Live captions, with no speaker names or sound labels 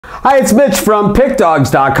Hi, it's Mitch from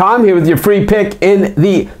PickDawgz.com here with your free pick in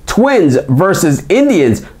the Twins versus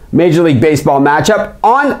Indians Major League Baseball matchup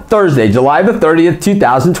on Thursday, July the 30th,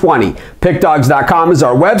 2020. PickDawgz.com is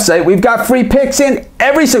our website. We've got free picks in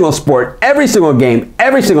every single sport, every single game,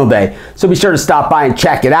 every single day. So be sure to stop by and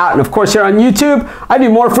check it out. And of course, here on YouTube, I do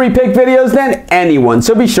more free pick videos than anyone.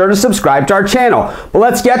 So be sure to subscribe to our channel. But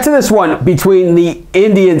let's get to this one between the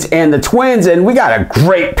Indians and the Twins. And we got a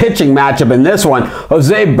great pitching matchup in this one.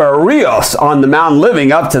 Jose Berrios on the mound,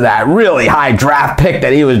 living up to that really high draft pick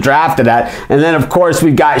that he was drafted at. And then, of course,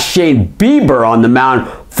 we've got Shane Bieber on the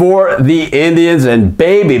mound for the Indians, and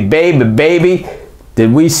baby,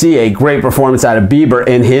 did we see a great performance out of Bieber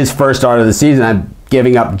in his first start of the season,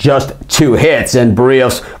 giving up just 2 hits. And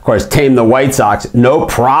Berrios, of course, tamed the White Sox, no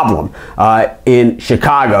problem, in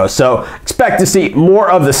Chicago. So expect to see more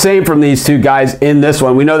of the same from these two guys in this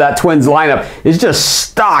one. We know that Twins lineup is just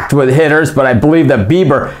stocked with hitters, but I believe that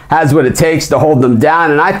Bieber has what it takes to hold them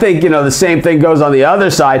down. And I think, the same thing goes on the other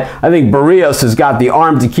side. I think Berrios has got the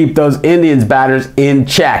arm to keep those Indians batters in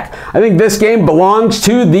check. I think this game belongs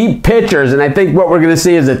to the pitchers, and I think what we're going to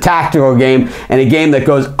see is a tactical game and a game that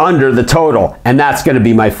goes under the total, and that's going to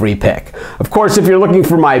be my free pick. Of course, if you're looking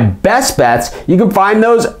for my best bets, you can find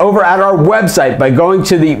those over at our website by going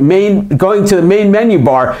to the main menu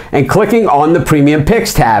bar and clicking on the Premium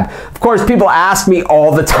Picks tab. Of course, people ask me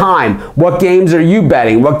all the time, what games are you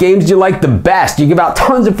betting? What games do you like the best? You give out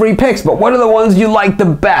tons of free picks, but what are the ones you like the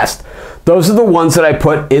best? Those are the ones that I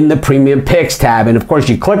put in the Premium Picks tab. And of course,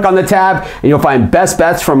 you click on the tab and you'll find best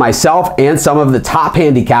bets from myself and some of the top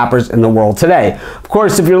handicappers in the world today. Of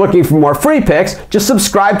course, if you're looking for more free picks, just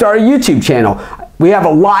subscribe to our YouTube channel. We have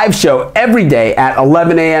a live show every day at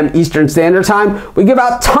 11 a.m. Eastern Standard Time. We give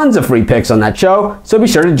out tons of free picks on that show, so be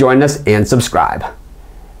sure to join us and subscribe.